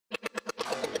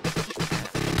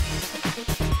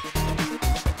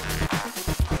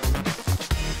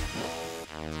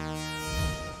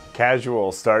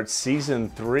Casual starts season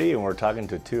 3, and we're talking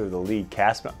to 2 of the lead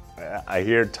cast. I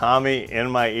hear Tommy in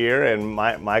my ear, and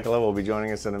Michaela will be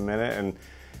joining us in a minute, and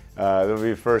it'll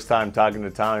be the first time talking to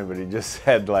Tommy, but he just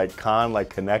said like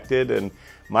connected. And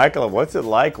Michaela, what's it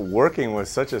like working with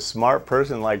such a smart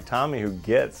person like Tommy who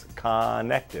gets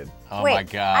connected? Oh Wait, my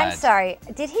God. I'm sorry.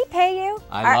 Did he pay you?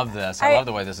 I love this. I love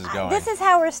the way this is going. This is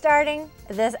how we're starting.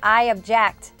 I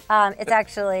object. It's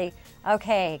actually,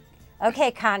 okay,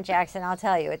 Con Jackson, I'll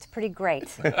tell you, it's pretty great.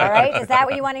 All right? Is that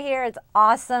what you want to hear? It's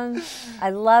awesome. I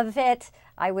love it.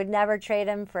 I would never trade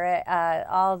him for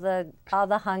all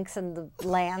the hunks in the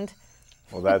land.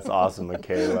 Well, that's awesome,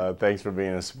 Michaela. Thanks for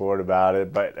being a sport about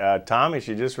it. But Tommy,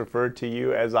 she just referred to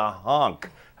you as a hunk.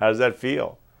 How does that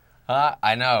feel?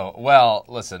 I know. Well,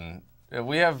 listen,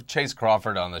 we have Chase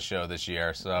Crawford on the show this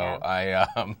year, so yeah.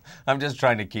 I'm just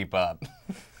trying to keep up.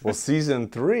 Well, season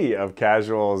 3 of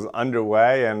Casual is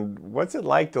underway, and what's it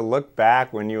like to look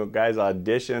back when you guys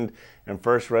auditioned and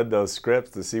first read those scripts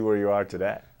to see where you are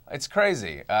today? It's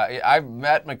crazy. I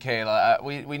met Michaela.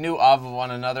 We knew of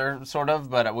one another, sort of,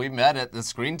 but we met at the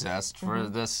screen test for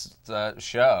this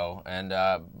show, and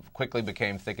quickly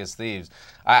became thick as thieves.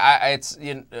 I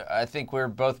think we're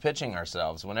both pitching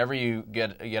ourselves. Whenever you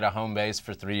get a home base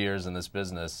for 3 years in this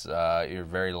business, you're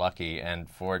very lucky, and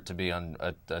for it to be on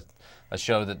a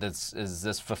show is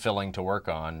this fulfilling to work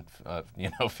on,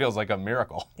 feels like a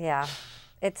miracle. Yeah.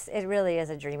 It really is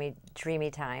a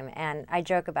dreamy time, and I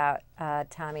joke about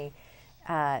Tommy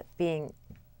being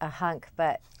a hunk,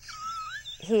 but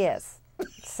he is.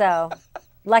 So,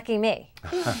 lucky me.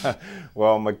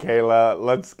 Well, Michaela,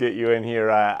 let's get you in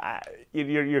here.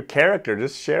 Your character,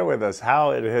 just share with us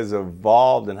how it has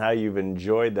evolved and how you've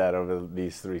enjoyed that over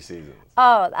these 3 seasons.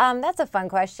 Oh, that's a fun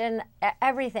question.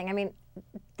 Everything. I mean,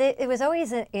 it was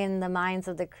always in the minds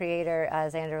of the creator,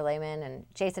 Xander Lehman and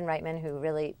Jason Reitman, who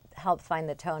really helped find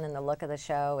the tone and the look of the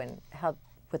show and helped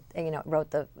with,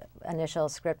 wrote the initial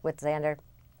script with Xander,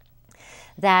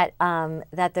 that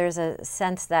there's a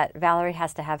sense that Valerie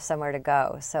has to have somewhere to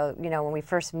go. So, when we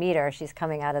first meet her, she's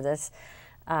coming out of this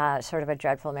sort of a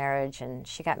dreadful marriage, and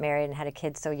she got married and had a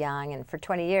kid so young, and for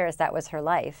 20 years that was her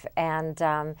life. And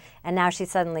now she's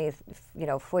suddenly,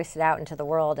 foisted out into the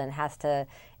world and has to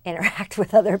interact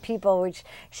with other people, which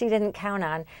she didn't count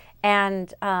on.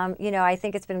 And, I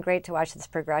think it's been great to watch this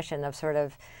progression of sort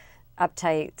of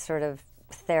uptight sort of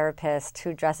therapist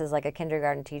who dresses like a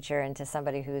kindergarten teacher into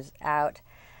somebody who's out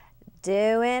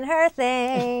doing her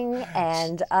thing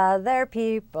and other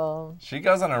people. She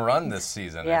goes on a run this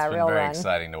season. Yeah, it's been very run.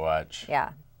 Exciting to watch.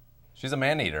 Yeah. She's a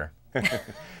man-eater.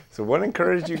 So what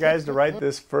encouraged you guys to write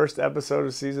this first episode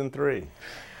of season 3?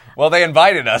 Well, they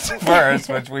invited us first,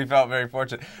 which we felt very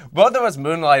fortunate. Both of us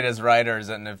moonlight as writers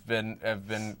and have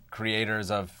been creators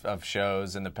of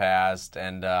shows in the past,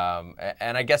 and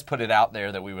I guess put it out there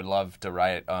that we would love to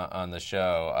write on the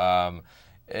show.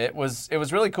 It was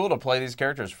really cool to play these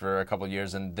characters for a couple of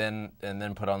years and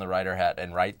then put on the writer hat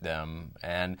and write them.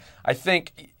 And I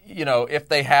think if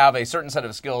they have a certain set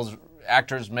of skills,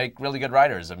 actors make really good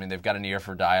writers. I mean, they've got an ear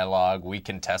for dialogue. We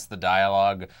can test the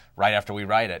dialogue right after we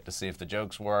write it to see if the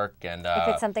jokes work. And if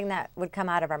it's something that would come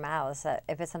out of our mouths,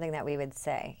 if it's something that we would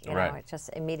say, right. It just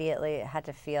immediately had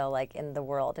to feel like in the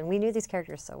world. And we knew these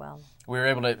characters so well. We were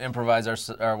able to improvise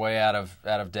our way out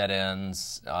of dead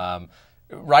ends.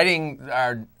 Writing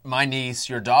my niece,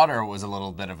 your daughter, was a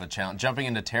little bit of a challenge. Jumping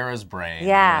into Tara's brain.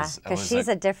 Yeah, because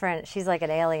she's like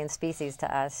an alien species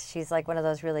to us. She's like one of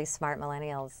those really smart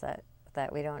millennials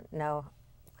that we don't know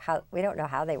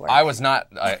how they work. I was not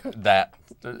that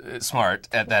smart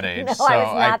at that age, no, so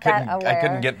I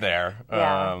couldn't get there.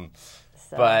 Yeah.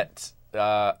 But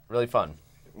really fun.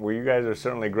 Well, you guys are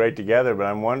certainly great together, but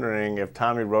I'm wondering if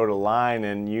Tommy wrote a line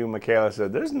and you, Michaela,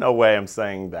 said, "There's no way I'm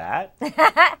saying that."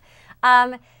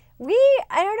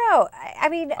 I don't know. I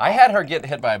mean, I had her get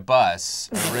hit by a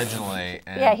bus originally.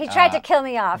 And, yeah, he tried to kill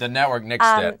me off. The network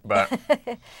nixed it, but.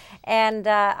 And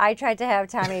I tried to have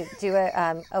Tommy do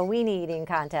a weenie eating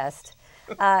contest.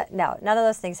 No, none of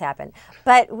those things happened.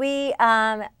 But we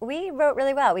wrote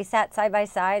really well. We sat side by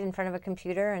side in front of a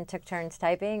computer and took turns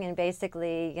typing, and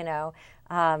basically,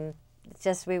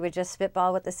 we would just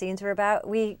spitball what the scenes were about.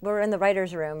 We were in the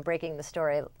writers' room breaking the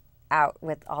story out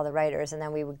with all the writers, and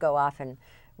then we would go off and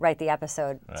write the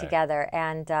episode together.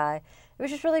 And it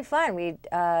was just really fun. We'd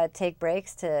take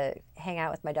breaks to hang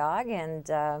out with my dog,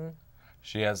 and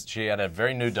she had a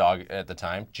very new dog at the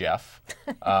time, Jeff,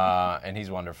 and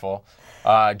he's wonderful.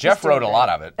 Jeff wrote a lot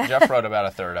of it. Jeff wrote about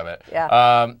a third of it.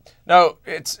 Yeah. No,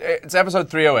 it's episode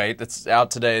 308 that's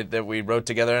out today that we wrote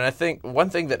together, and I think one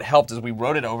thing that helped is we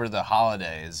wrote it over the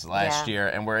holidays last year,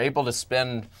 and we're able to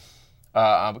spend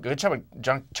A good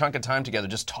chunk of time together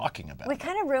just talking about We it.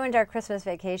 kind of ruined our Christmas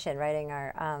vacation writing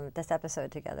our this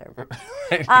episode together.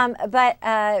 Right. But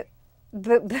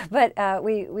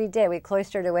we did. We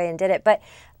cloistered away and did it.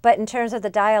 But in terms of the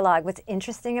dialogue, what's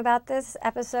interesting about this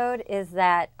episode is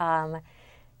that,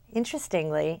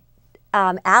 interestingly,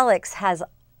 Alex has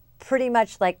pretty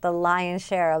much like the lion's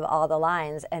share of all the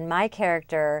lines, and my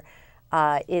character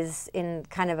is in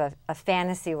kind of a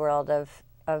fantasy world of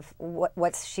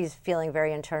what she's feeling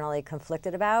very internally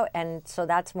conflicted about, and so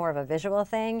that's more of a visual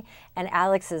thing, and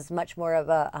Alex is much more of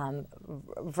a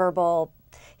verbal,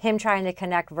 him trying to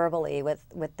connect verbally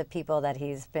with the people that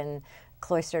he's been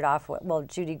cloistered off with. Well,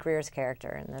 Judy Greer's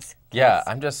character in this case. Yeah,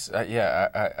 I'm just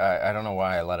I don't know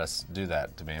why I let us do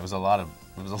that to me. It was a lot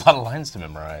of lines to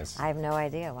memorize. I have no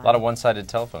idea why. A lot of one-sided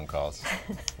telephone calls.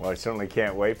 Well, I certainly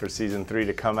can't wait for season 3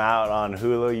 to come out on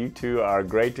Hulu. You two are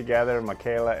great together,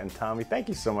 Michaela and Tommy. Thank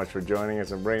you so much for joining us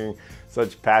and bringing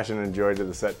such passion and joy to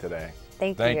the set today.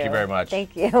 Thank you. Thank you very much.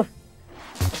 Thank you.